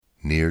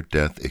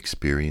Near-Death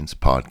Experience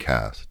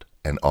Podcast,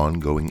 an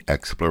ongoing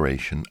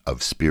exploration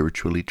of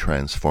spiritually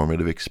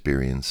transformative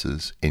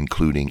experiences,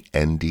 including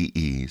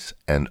NDEs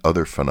and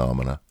other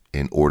phenomena,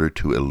 in order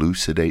to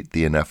elucidate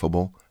the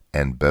ineffable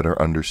and better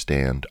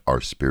understand our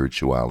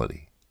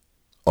spirituality.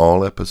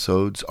 All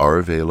episodes are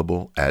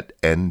available at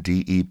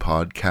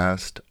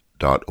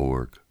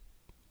ndepodcast.org.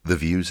 The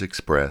views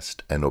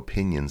expressed and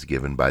opinions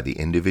given by the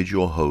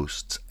individual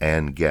hosts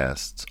and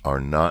guests are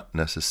not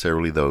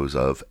necessarily those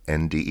of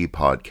NDE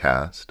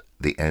Podcast,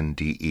 the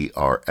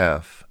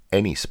NDERF,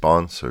 any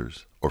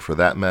sponsors, or for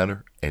that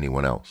matter,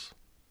 anyone else.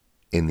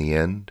 In the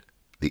end,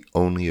 the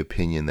only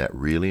opinion that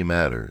really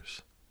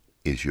matters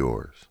is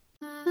yours.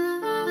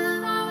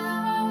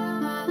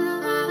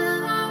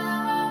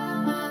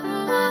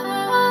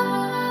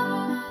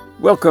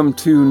 Welcome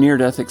to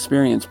Near-Death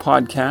Experience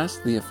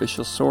Podcast, the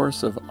official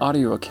source of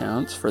audio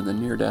accounts for the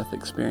Near-Death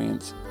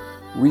Experience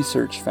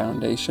Research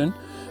Foundation.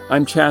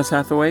 I'm Chaz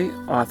Hathaway,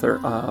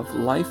 author of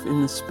Life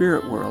in the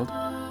Spirit World,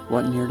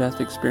 What Near-Death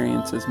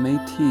Experiences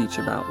May Teach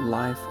About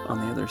Life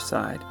on the Other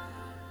Side.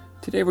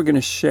 Today we're going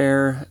to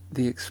share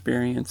the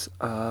experience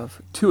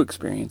of two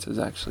experiences,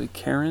 actually,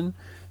 Karen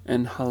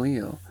and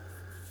Halil.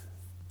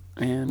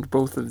 And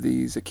both of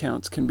these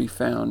accounts can be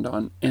found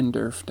on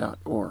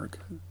nderf.org.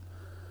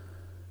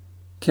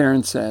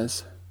 Karen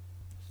says,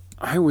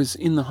 I was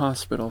in the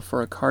hospital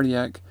for a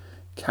cardiac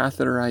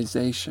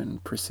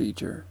catheterization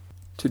procedure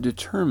to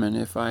determine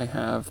if I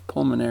have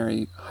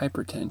pulmonary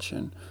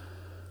hypertension.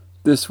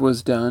 This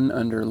was done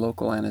under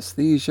local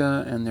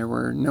anesthesia and there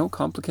were no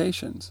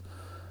complications.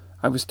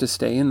 I was to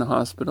stay in the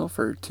hospital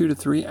for 2 to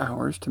 3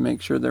 hours to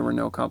make sure there were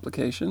no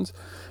complications,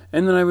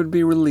 and then I would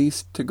be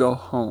released to go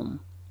home.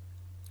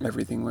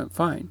 Everything went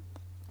fine.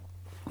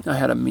 I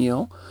had a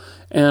meal,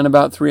 and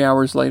about 3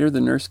 hours later,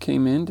 the nurse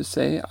came in to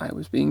say I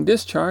was being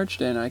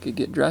discharged and I could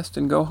get dressed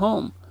and go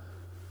home.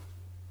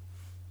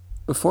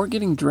 Before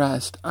getting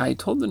dressed, I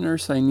told the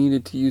nurse I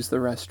needed to use the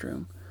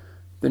restroom.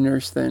 The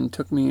nurse then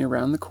took me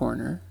around the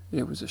corner.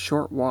 It was a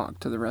short walk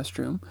to the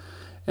restroom,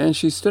 and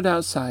she stood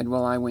outside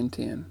while I went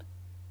in.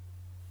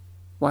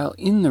 While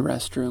in the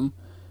restroom,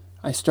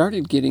 I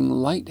started getting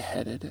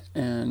lightheaded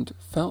and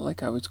felt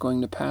like I was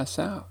going to pass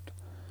out.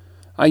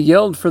 I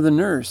yelled for the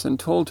nurse and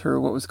told her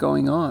what was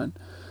going on,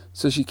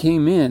 so she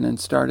came in and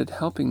started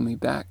helping me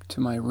back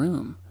to my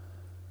room.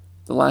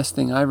 The last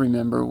thing I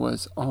remember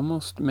was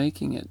almost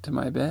making it to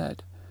my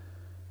bed.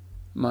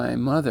 My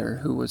mother,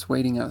 who was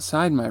waiting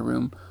outside my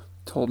room,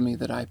 told me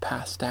that I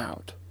passed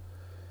out.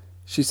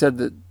 She said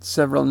that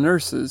several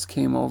nurses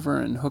came over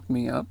and hooked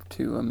me up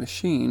to a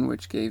machine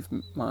which gave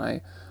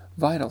my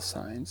vital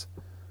signs.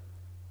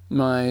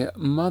 My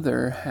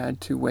mother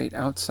had to wait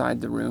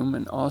outside the room,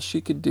 and all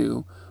she could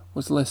do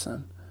was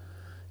listen.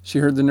 She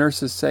heard the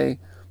nurses say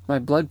my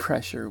blood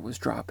pressure was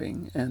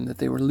dropping and that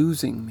they were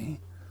losing me.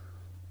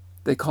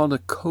 They called a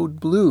code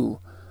blue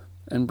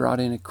and brought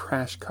in a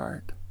crash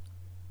cart.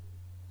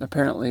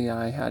 Apparently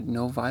I had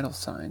no vital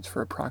signs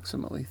for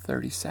approximately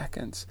 30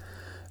 seconds,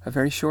 a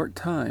very short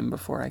time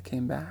before I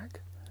came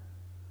back.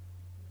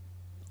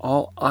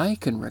 All I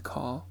can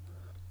recall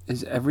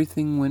is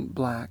everything went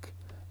black,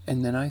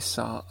 and then I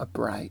saw a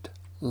bright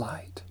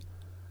light.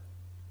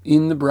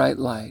 In the bright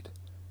light,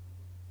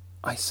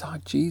 I saw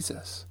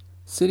Jesus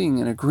sitting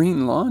in a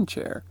green lawn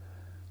chair.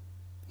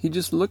 He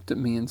just looked at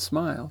me and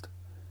smiled.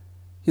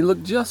 He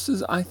looked just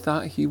as I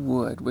thought he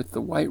would, with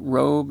the white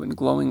robe and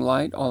glowing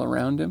light all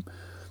around him.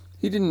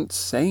 He didn't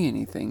say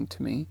anything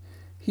to me.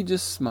 He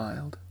just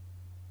smiled.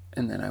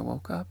 And then I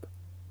woke up.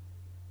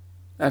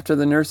 After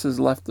the nurses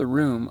left the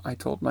room, I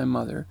told my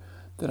mother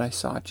that I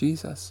saw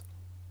Jesus.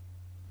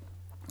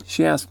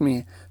 She asked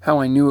me how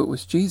I knew it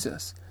was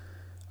Jesus.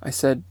 I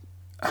said,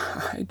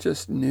 I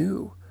just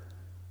knew.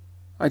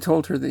 I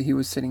told her that he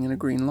was sitting in a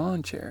green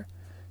lawn chair.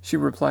 She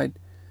replied,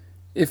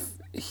 if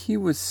he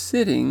was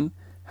sitting,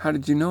 how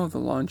did you know the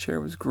lawn chair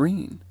was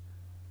green?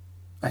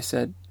 I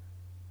said,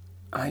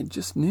 I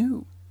just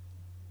knew.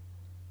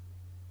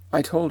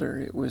 I told her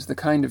it was the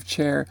kind of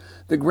chair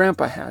that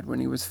Grandpa had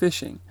when he was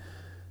fishing.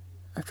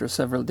 After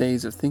several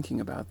days of thinking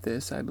about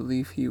this, I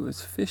believe he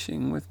was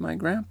fishing with my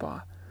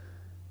grandpa,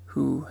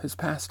 who has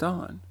passed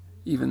on,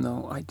 even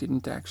though I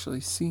didn't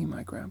actually see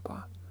my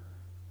grandpa.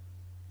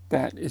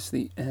 That is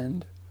the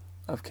end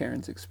of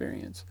Karen's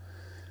experience.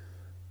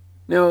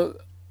 Now,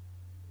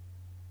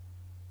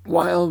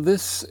 while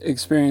this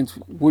experience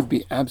would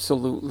be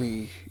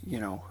absolutely,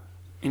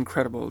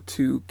 incredible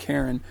to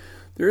Karen,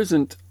 there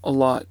isn't a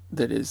lot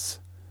that is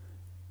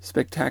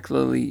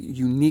spectacularly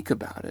unique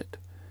about it.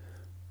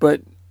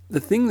 But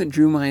the thing that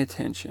drew my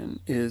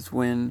attention is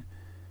when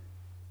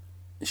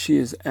she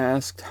is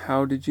asked,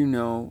 how did you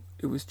know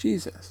it was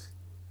Jesus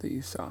that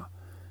you saw?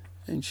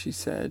 And she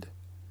said,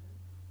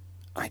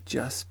 I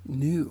just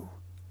knew.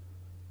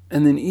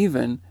 And then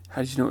even,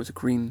 how did you know it was a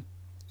green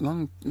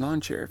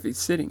lawn chair if he's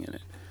sitting in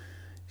it?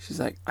 She's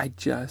like, I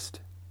just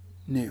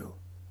knew.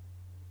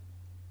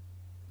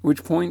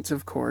 Which points,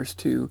 of course,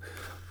 to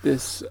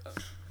this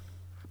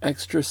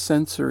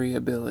extrasensory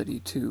ability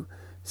to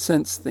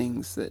sense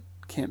things that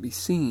can't be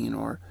seen,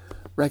 or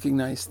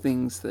recognize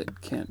things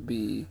that can't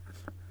be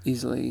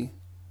easily,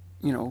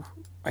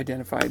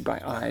 identified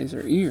by eyes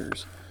or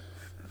ears.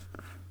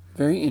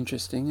 Very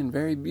interesting and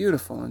very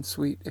beautiful and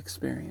sweet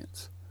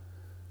experience.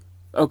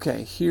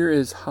 Okay, here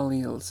is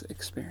Halil's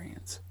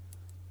experience.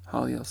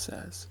 Halil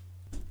says,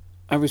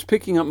 I was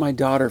picking up my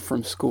daughter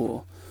from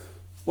school.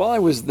 While I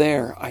was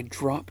there, I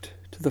dropped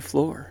to the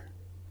floor.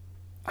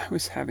 I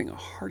was having a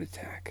heart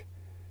attack.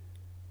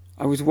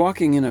 I was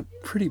walking in a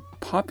pretty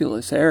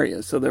populous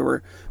area, so there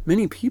were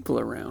many people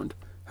around.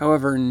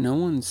 However, no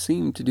one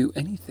seemed to do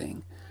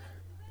anything.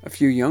 A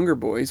few younger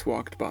boys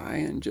walked by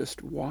and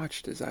just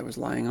watched as I was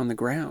lying on the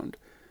ground.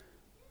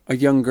 A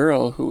young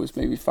girl who was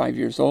maybe 5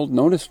 years old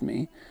noticed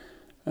me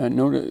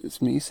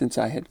since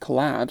I had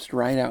collapsed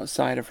right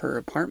outside of her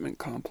apartment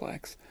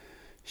complex.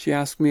 She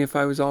asked me if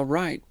I was all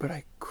right, but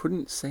I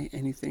couldn't say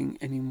anything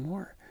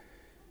anymore.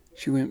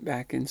 She went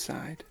back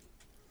inside.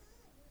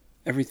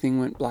 Everything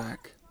went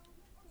black.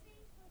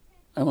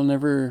 I will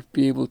never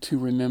be able to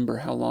remember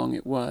how long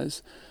it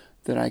was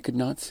that I could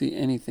not see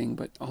anything,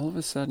 but all of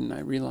a sudden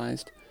I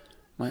realized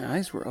my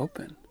eyes were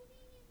open.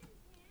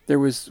 There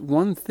was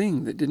one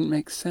thing that didn't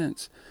make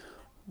sense.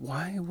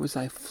 Why was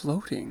I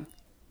floating?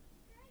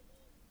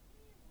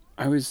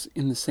 I was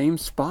in the same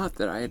spot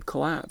that I had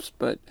collapsed,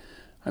 but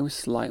I was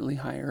slightly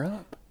higher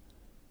up.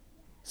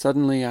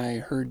 Suddenly I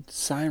heard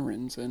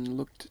sirens and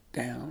looked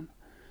down.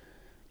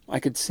 I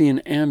could see an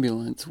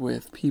ambulance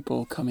with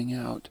people coming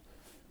out.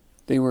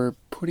 They were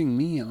putting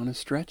me on a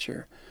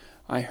stretcher.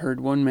 I heard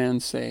one man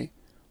say,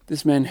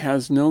 "This man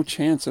has no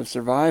chance of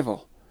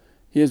survival.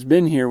 He has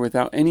been here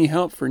without any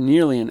help for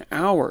nearly an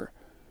hour."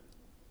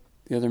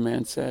 The other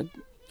man said,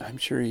 "I'm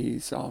sure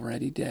he's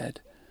already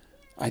dead.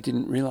 I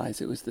didn't realize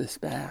it was this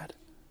bad."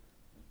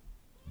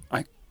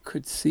 I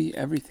could see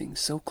everything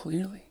so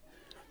clearly.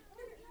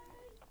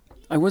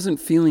 I wasn't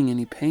feeling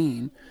any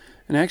pain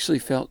and actually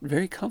felt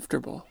very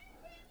comfortable.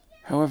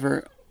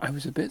 However, I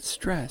was a bit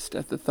stressed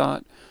at the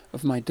thought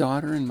of my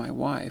daughter and my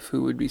wife,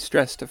 who would be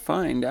stressed to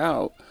find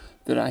out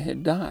that I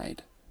had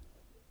died.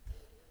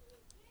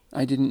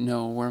 I didn't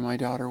know where my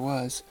daughter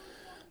was,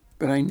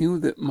 but I knew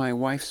that my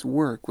wife's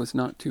work was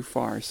not too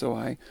far, so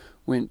I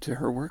went to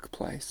her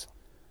workplace.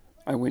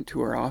 I went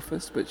to her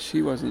office, but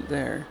she wasn't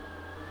there.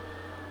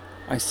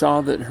 I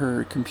saw that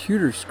her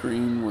computer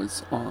screen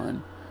was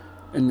on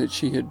and that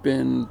she had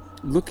been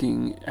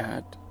looking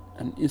at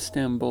an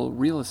Istanbul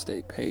real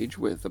estate page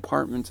with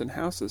apartments and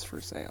houses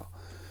for sale.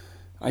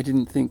 I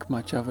didn't think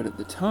much of it at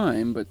the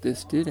time, but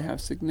this did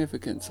have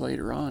significance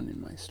later on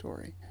in my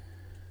story.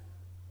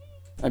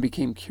 I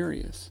became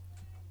curious.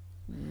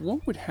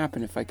 What would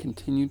happen if I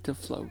continued to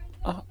float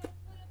up?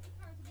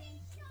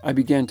 I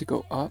began to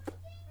go up,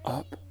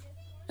 up,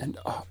 and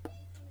up.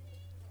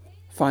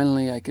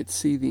 Finally, I could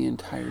see the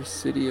entire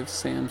city of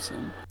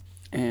Samsun.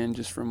 And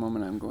just for a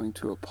moment, I'm going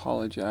to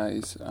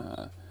apologize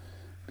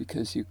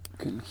because you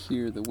can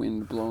hear the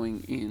wind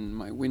blowing in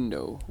my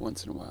window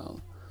once in a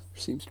while.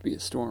 There seems to be a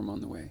storm on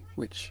the way,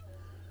 which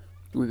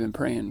we've been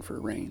praying for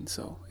rain,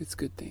 so it's a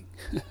good thing.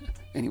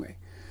 Anyway,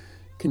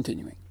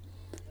 continuing.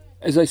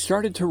 As I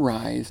started to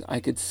rise,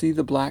 I could see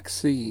the Black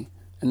Sea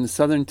and the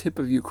southern tip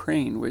of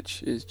Ukraine,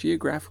 which is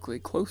geographically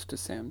close to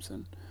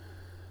Samsun.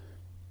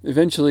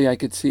 Eventually, I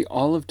could see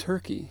all of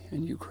Turkey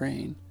and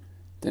Ukraine,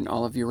 then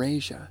all of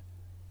Eurasia.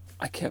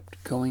 I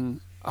kept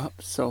going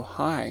up so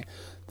high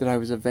that I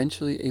was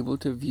eventually able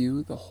to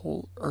view the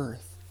whole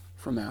Earth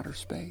from outer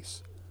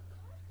space.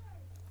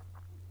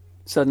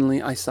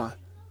 Suddenly, I saw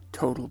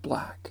total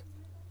black.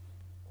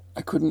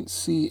 I couldn't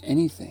see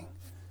anything.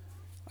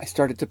 I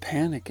started to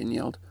panic and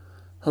yelled,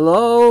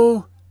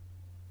 "Hello?"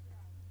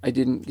 I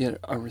didn't get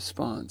a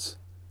response.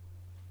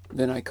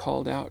 Then I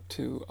called out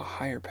to a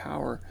higher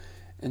power,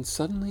 and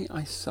suddenly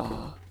I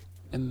saw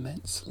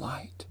immense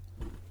light.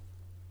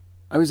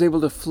 I was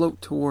able to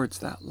float towards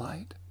that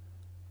light.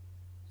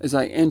 As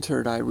I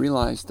entered, I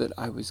realized that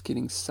I was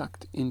getting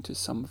sucked into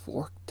some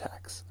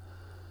vortex.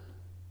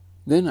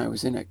 Then I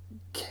was in a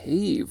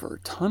cave or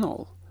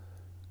tunnel.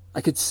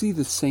 I could see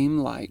the same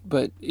light,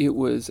 but it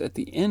was at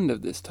the end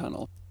of this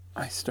tunnel.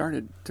 I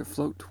started to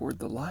float toward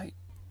the light,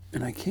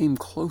 and I came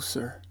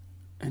closer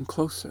and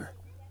closer.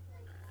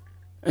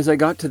 As I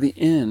got to the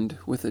end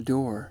with a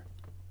door,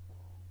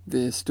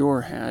 this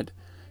door had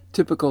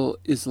typical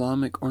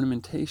Islamic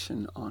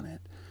ornamentation on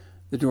it.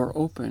 The door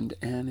opened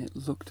and it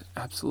looked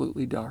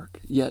absolutely dark.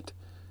 Yet,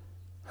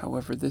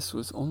 however, this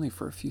was only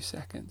for a few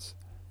seconds.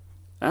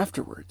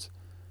 Afterwards,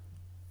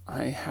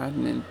 I had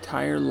an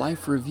entire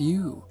life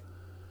review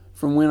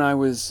from when I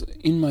was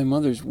in my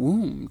mother's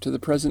womb to the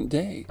present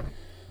day.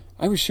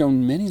 I was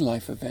shown many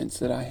life events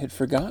that I had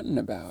forgotten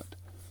about.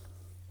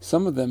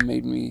 Some of them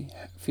made me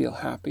feel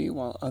happy,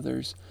 while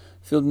others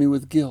filled me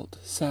with guilt,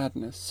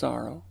 sadness,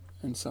 sorrow,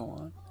 and so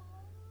on.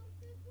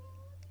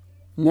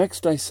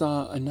 Next, I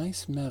saw a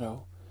nice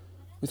meadow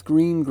with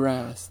green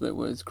grass that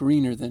was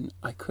greener than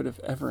I could have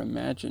ever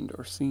imagined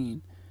or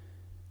seen.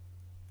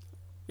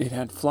 It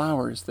had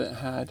flowers that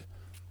had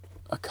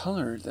a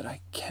color that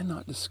I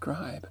cannot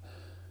describe.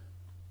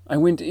 I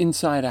went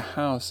inside a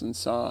house and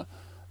saw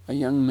a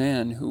young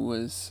man who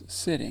was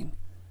sitting.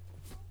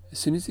 As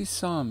soon as he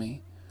saw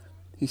me,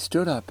 he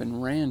stood up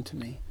and ran to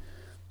me.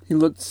 He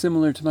looked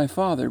similar to my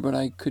father, but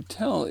I could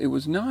tell it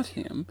was not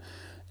him,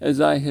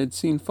 as I had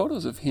seen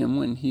photos of him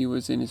when he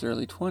was in his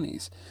early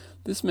 20s.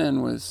 This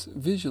man was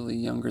visually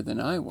younger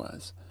than I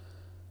was.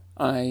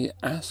 I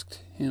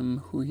asked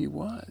him who he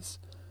was.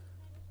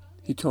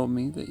 He told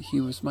me that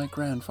he was my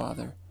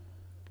grandfather.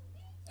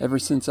 Ever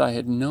since I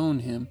had known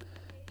him,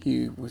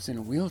 he was in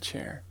a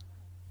wheelchair.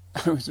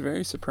 I was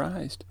very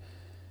surprised.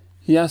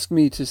 He asked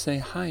me to say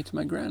hi to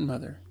my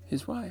grandmother,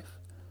 his wife.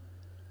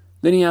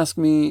 Then he asked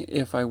me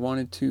if I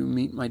wanted to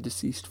meet my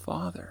deceased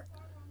father.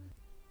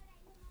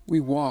 We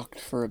walked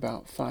for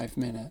about 5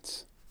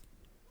 minutes.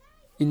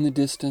 In the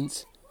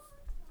distance,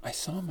 I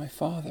saw my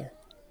father.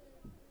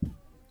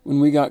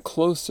 When we got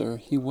closer,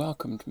 he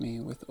welcomed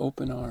me with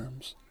open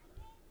arms.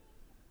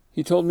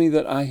 He told me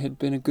that I had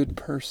been a good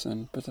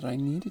person, but that I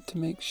needed to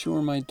make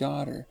sure my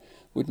daughter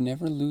would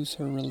never lose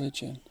her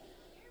religion.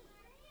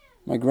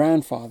 My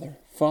grandfather,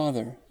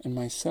 father, and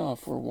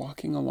myself were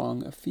walking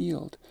along a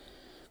field,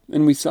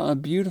 and we saw a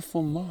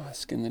beautiful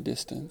mosque in the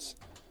distance.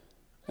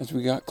 As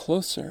we got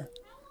closer,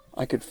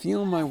 I could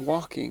feel my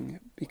walking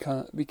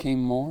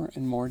became more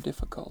and more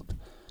difficult.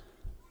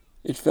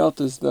 It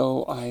felt as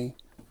though I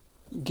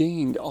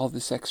gained all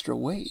this extra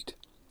weight.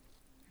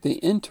 They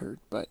entered,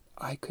 but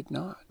I could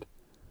not.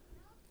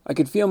 I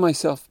could feel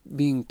myself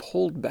being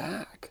pulled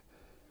back.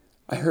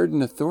 I heard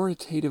an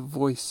authoritative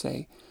voice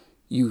say,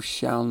 "You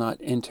shall not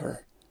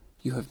enter.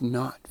 You have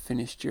not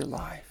finished your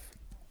life.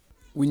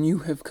 When you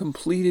have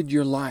completed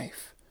your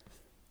life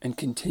and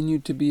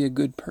continued to be a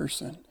good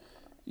person,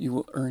 you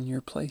will earn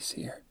your place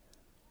here."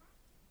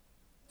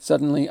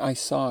 Suddenly I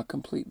saw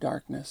complete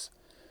darkness.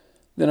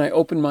 Then I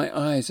opened my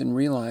eyes and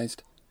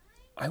realized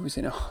I was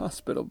in a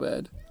hospital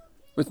bed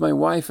with my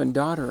wife and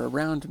daughter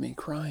around me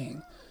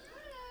crying.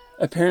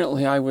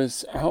 Apparently I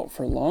was out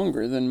for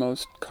longer than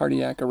most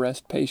cardiac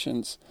arrest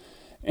patients,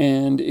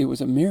 and it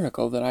was a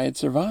miracle that I had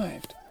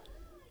survived.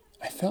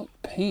 I felt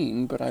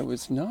pain, but I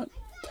was not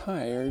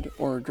tired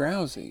or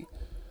drowsy.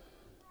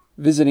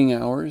 Visiting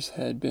hours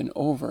had been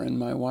over, and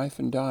my wife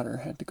and daughter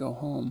had to go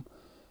home.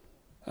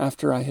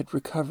 After I had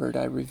recovered,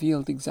 I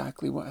revealed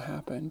exactly what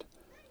happened.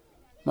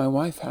 My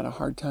wife had a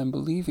hard time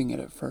believing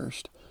it at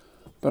first,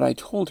 but I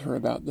told her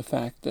about the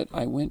fact that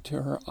I went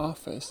to her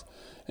office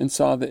and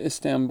saw the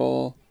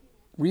Istanbul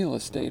real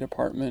estate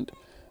apartment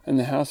and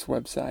the house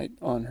website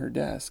on her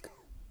desk.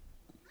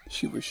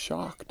 She was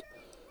shocked.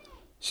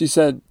 She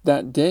said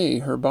that day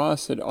her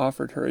boss had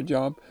offered her a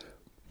job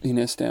in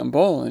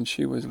Istanbul, and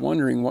she was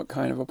wondering what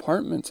kind of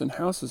apartments and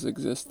houses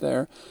exist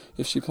there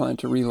if she planned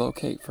to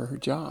relocate for her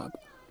job.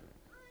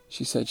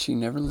 She said she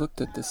never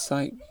looked at the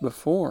site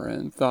before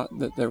and thought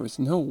that there was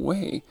no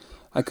way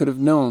I could have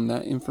known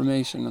that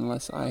information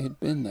unless I had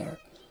been there.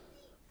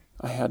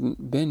 I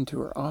hadn't been to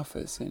her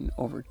office in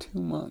over 2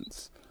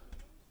 months.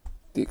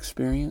 The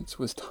experience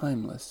was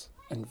timeless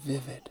and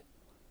vivid.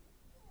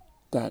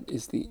 That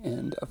is the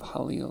end of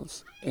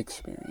Halil's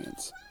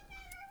experience.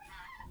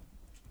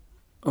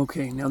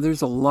 Okay, now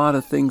there's a lot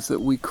of things that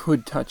we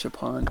could touch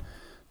upon,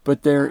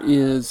 but there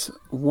is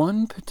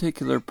one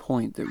particular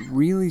point that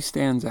really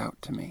stands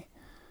out to me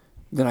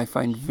that I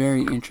find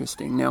very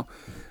interesting. Now,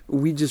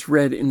 we just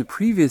read in the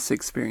previous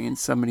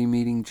experience somebody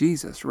meeting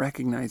Jesus,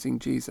 recognizing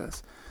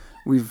Jesus.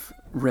 We've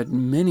read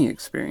many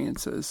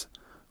experiences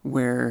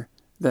where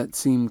that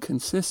seem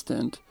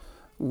consistent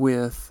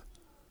with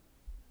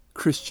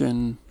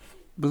Christian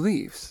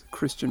beliefs,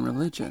 Christian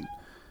religion.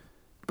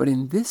 But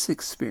in this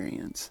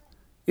experience,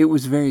 it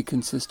was very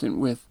consistent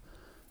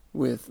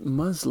with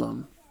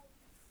Muslim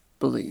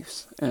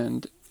beliefs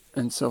and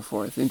so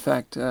forth. In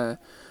fact,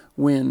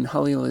 when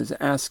Halil is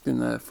asked in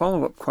the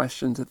follow-up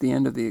questions at the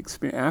end of the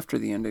experience, after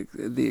the end of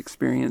the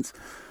experience,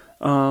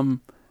 what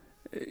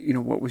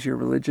was your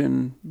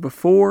religion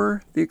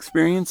before the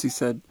experience? He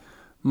said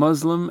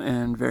Muslim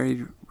and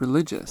very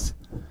religious.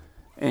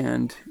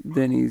 And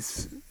then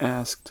he's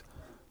asked,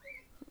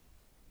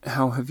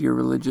 how have your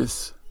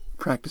religious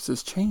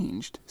practices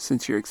changed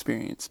since your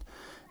experience?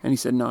 And he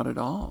said, not at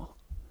all.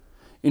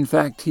 In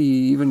fact,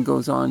 he even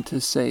goes on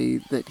to say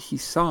that he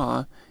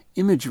saw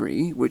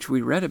imagery, which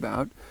we read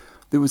about,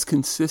 that was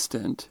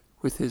consistent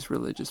with his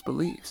religious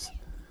beliefs.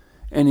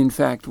 And in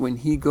fact, when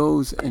he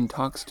goes and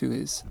talks to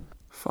his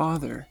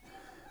father,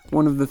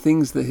 one of the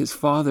things that his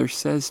father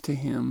says to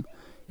him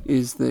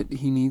is that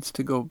he needs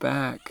to go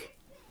back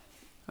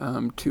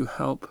to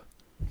help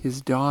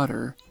his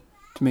daughter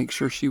to make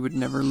sure she would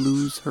never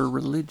lose her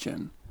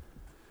religion.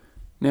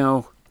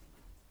 Now,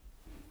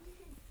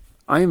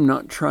 I am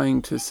not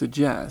trying to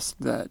suggest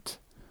that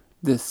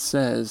this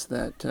says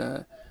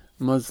that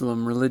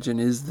Muslim religion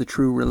is the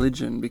true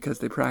religion because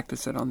they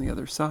practice it on the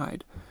other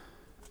side.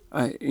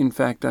 In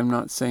fact, I'm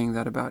not saying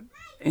that about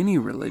any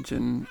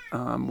religion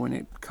when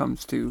it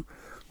comes to,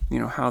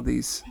 how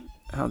these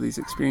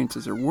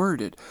experiences are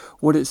worded.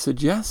 What it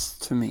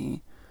suggests to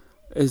me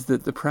is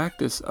that the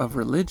practice of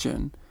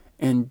religion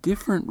and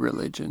different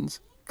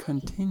religions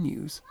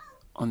continues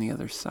on the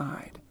other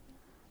side.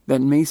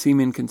 That may seem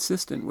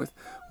inconsistent with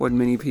what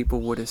many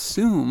people would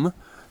assume,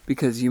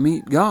 because you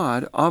meet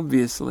God,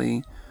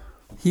 obviously,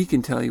 He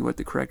can tell you what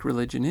the correct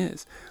religion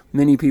is.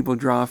 Many people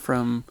draw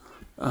from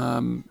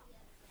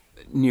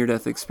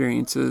near-death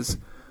experiences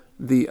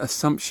the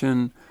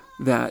assumption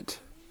that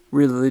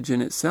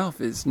religion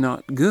itself is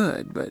not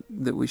good, but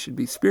that we should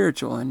be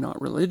spiritual and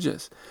not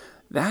religious.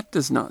 That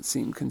does not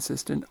seem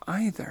consistent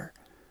either.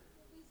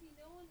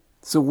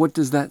 So what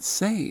does that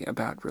say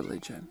about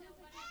religion?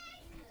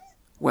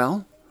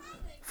 Well,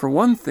 for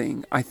one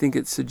thing, I think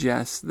it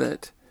suggests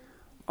that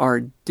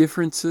our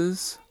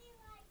differences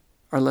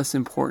are less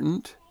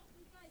important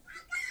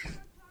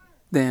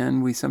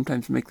than we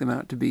sometimes make them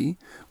out to be,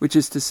 which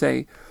is to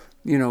say,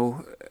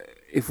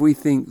 if we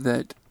think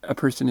that a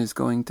person is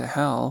going to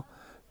hell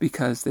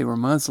because they were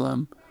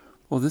Muslim,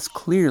 well, this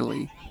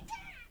clearly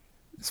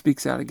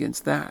speaks out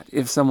against that.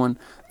 If someone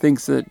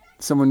thinks that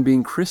someone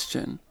being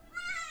Christian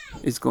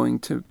is going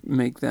to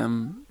make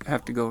them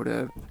have to go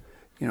to,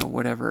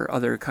 whatever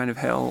other kind of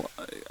hell,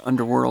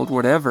 underworld,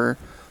 whatever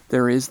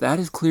there is, that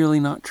is clearly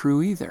not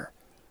true either.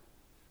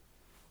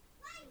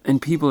 And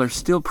people are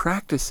still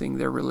practicing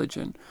their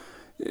religion.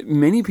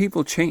 Many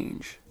people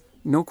change.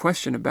 No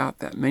question about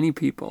that. Many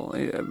people,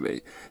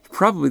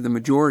 probably the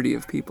majority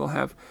of people,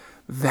 have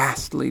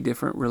vastly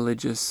different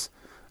religious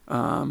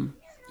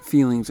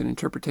feelings and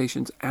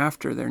interpretations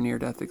after their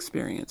near-death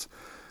experience.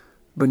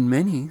 But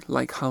many,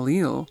 like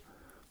Halil,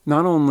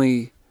 not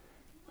only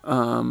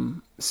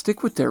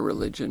stick with their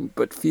religion,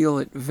 but feel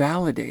it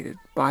validated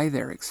by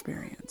their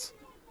experience.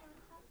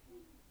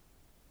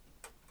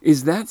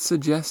 Is that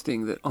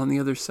suggesting that on the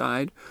other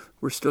side,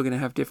 we're still going to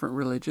have different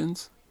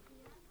religions?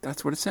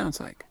 That's what it sounds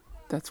like.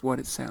 That's what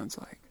it sounds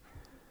like.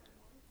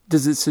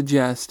 Does it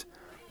suggest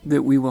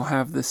that we will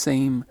have the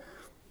same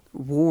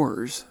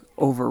wars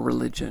over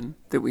religion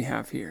that we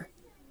have here?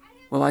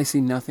 Well, I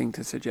see nothing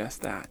to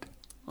suggest that,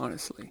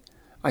 honestly.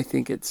 I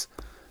think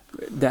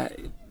that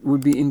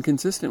would be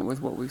inconsistent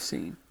with what we've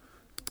seen.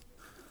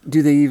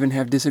 Do they even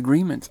have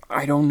disagreements?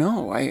 I don't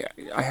know. I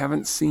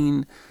haven't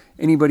seen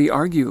anybody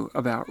argue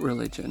about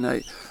religion.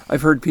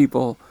 I've heard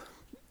people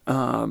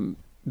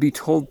be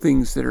told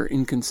things that are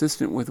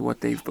inconsistent with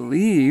what they've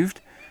believed,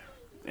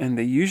 and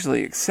they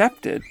usually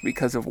accept it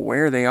because of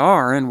where they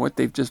are and what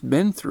they've just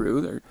been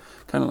through. They're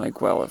kind of like,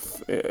 well,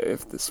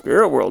 if the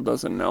spirit world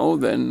doesn't know,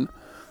 then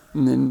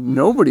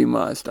nobody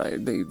must.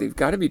 They've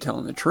got to be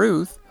telling the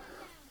truth,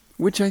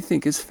 which I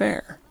think is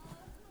fair.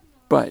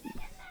 But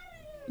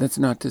that's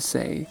not to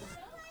say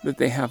that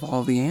they have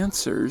all the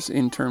answers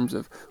in terms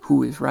of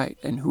who is right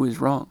and who is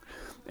wrong.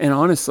 And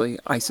honestly,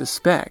 I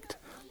suspect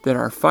that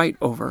our fight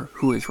over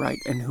who is right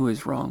and who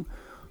is wrong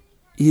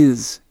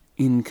is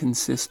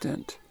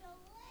inconsistent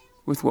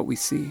with what we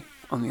see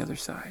on the other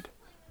side.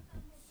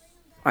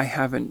 I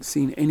haven't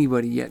seen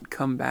anybody yet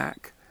come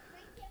back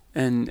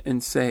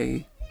and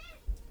say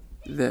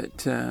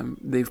that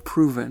they've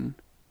proven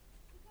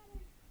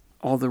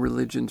all the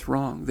religions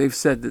wrong. They've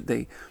said that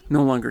they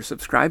no longer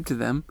subscribe to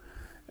them,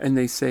 and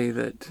they say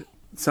that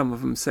some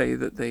of them say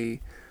that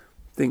they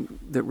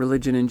think that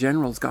religion in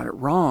general's got it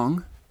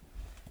wrong,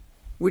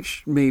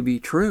 which may be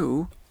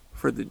true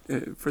for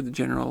the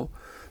general,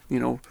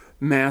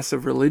 mass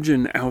of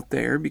religion out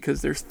there,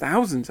 because there's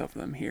thousands of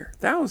them here,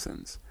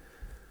 thousands.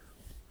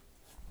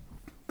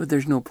 But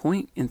there's no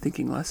point in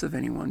thinking less of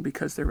anyone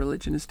because their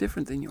religion is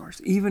different than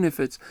yours, even if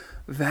it's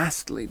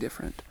vastly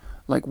different,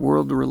 like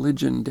world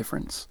religion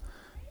difference,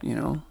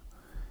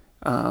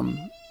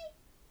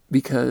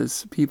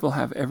 because people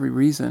have every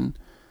reason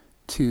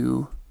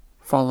to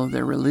follow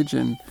their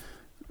religion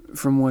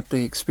from what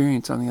they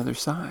experience on the other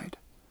side.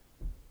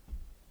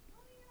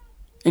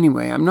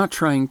 Anyway, I'm not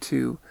trying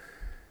to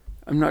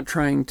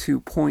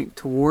point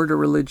toward a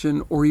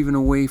religion or even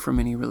away from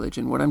any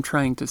religion. What I'm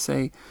trying to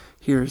say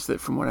here is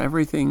that from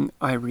everything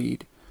I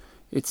read,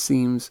 it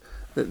seems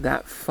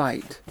that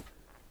fight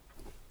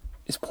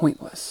is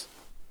pointless.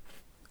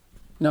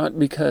 Not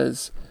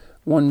because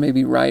one may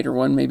be right or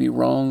one may be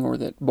wrong, or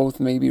that both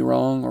may be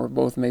wrong or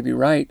both may be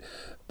right,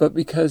 but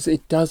because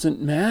it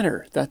doesn't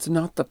matter. That's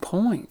not the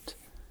point.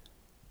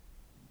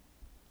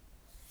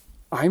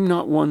 I'm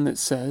not one that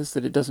says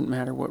that it doesn't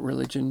matter what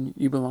religion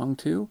you belong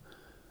to.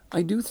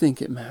 I do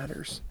think it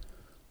matters.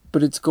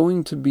 But it's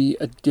going to be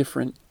a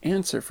different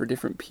answer for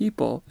different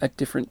people at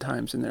different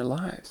times in their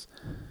lives.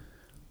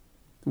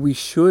 We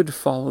should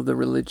follow the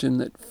religion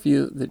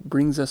that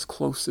brings us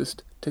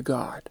closest to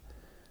God.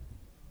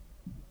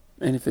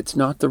 And if it's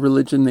not the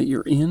religion that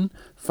you're in,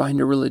 find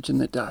a religion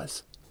that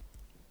does.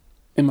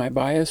 Am I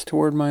biased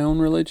toward my own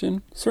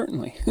religion?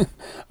 Certainly.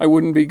 I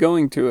wouldn't be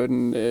going to it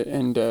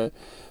and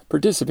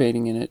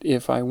participating in it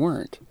if I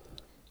weren't.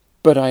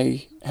 But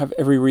I have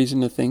every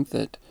reason to think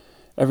that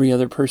every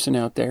other person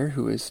out there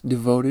who is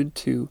devoted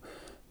to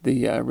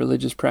the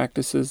religious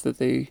practices that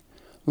they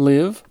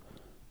live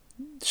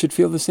should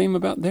feel the same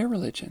about their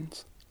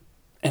religions.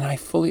 And I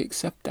fully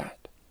accept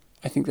that.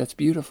 I think that's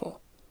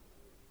beautiful.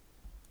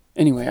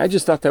 Anyway, I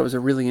just thought that was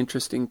a really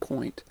interesting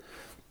point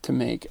to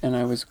make, and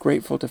I was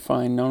grateful to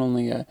find not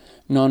only a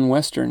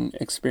non-Western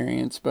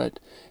experience, but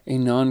a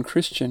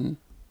non-Christian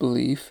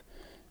belief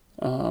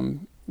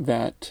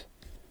that,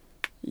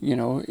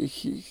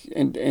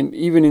 and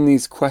even in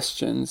these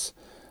questions,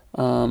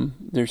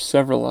 there's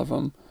several of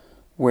them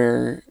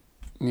where,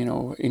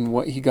 in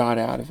what he got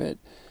out of it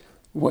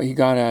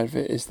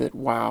is that,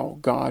 wow,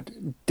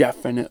 God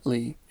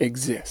definitely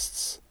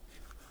exists,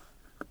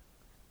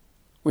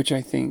 which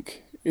I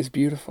think is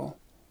beautiful.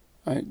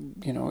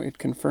 It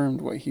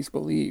confirmed what he's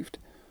believed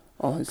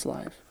all his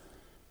life.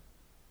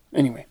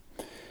 Anyway,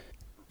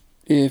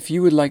 if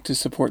you would like to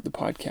support the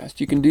podcast,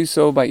 you can do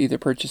so by either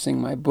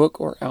purchasing my book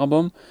or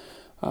album.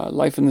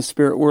 Life in the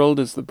Spirit World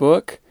is the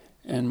book,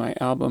 and my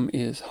album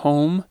is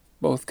Home.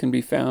 Both can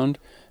be found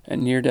at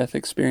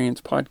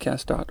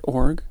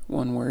neardeathexperiencepodcast.org,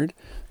 one word.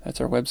 That's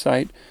our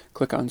website.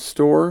 Click on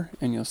store,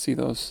 and you'll see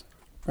those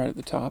right at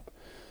the top.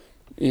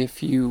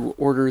 If you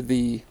order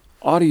the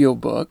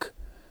audiobook,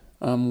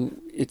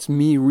 it's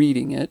me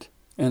reading it,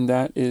 and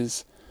that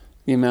is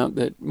the amount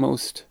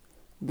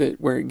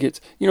where it gets,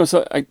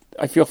 so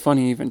I feel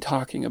funny even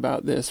talking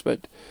about this,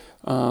 but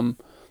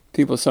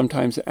people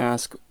sometimes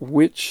ask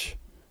which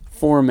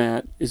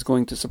format is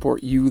going to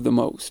support you the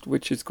most,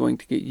 which is going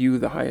to get you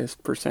the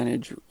highest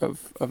percentage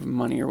of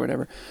money or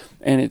whatever,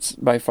 and it's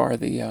by far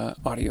the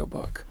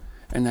audiobook.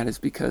 And that is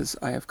because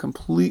I have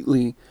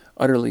completely,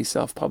 utterly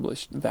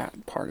self-published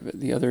that part of it.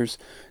 The others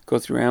go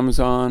through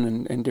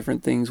Amazon and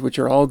different things, which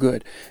are all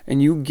good.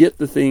 And you get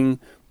the thing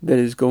that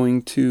is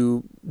going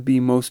to be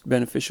most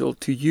beneficial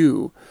to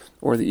you,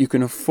 or that you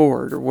can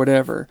afford, or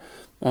whatever.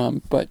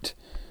 But,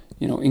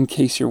 in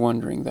case you're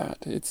wondering that,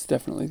 it's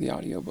definitely the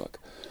audiobook.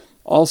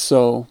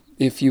 Also,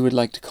 if you would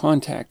like to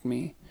contact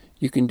me,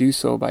 you can do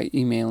so by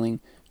emailing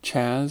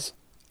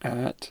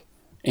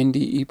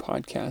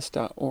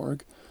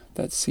chaz@ndepodcast.org.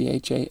 That's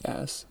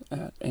CHAS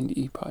at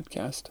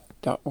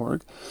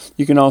ndepodcast.org.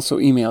 You can also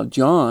email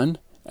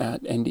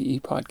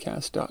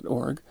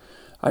john@ndepodcast.org.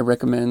 I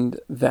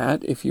recommend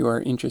that if you are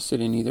interested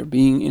in either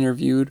being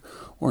interviewed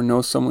or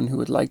know someone who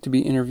would like to be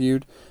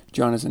interviewed.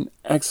 John is an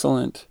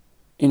excellent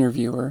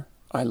interviewer.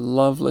 I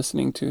love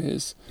listening to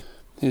his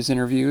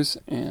interviews,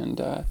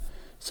 and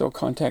so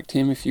contact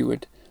him if you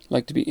would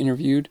like to be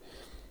interviewed.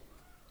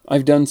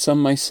 I've done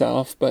some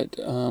myself, but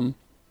and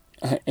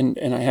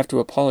I have to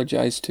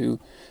apologize to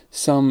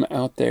some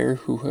out there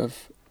who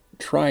have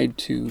tried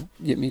to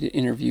get me to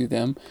interview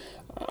them.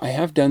 I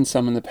have done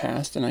some in the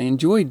past, and I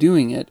enjoy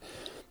doing it,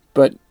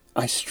 but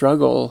I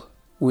struggle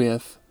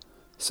with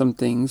some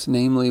things,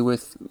 namely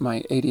with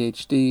my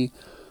ADHD.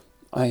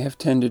 I have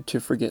tended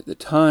to forget the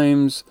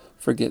times,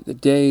 forget the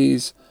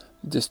days,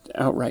 just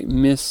outright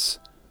miss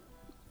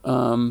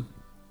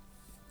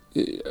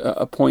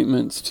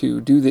appointments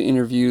to do the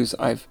interviews.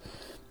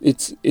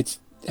 It's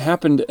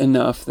happened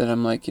enough that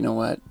I'm like, you know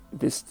what,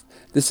 this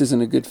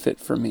isn't a good fit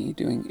for me,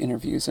 doing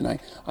interviews. And I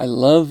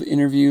love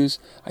interviews.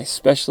 I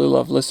especially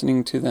love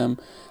listening to them.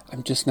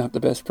 I'm just not the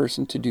best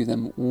person to do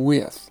them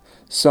with.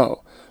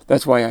 So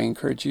that's why I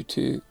encourage you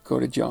to go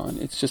to John.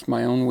 It's just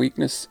my own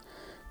weakness,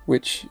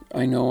 which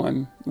I know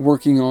I'm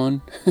working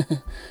on,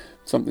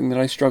 something that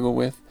I struggle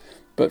with.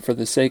 But for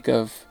the sake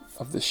of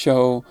the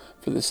show,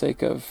 for the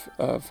sake of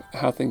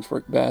how things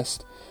work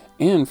best,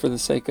 and for the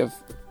sake of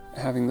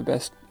having the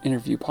best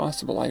interview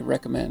possible, I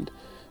recommend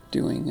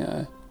doing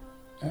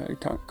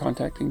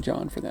contacting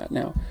John for that.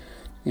 Now,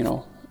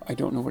 I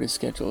don't know what his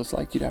schedule is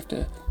like. You'd have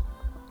to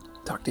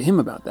talk to him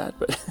about that.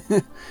 But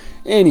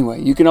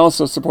anyway, you can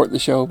also support the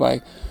show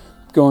by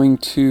going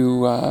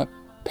to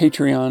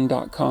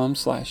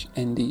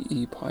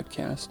patreon.com/NDE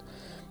podcast.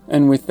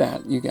 And with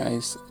that, you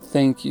guys,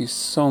 thank you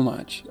so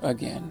much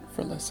again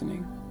for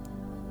listening.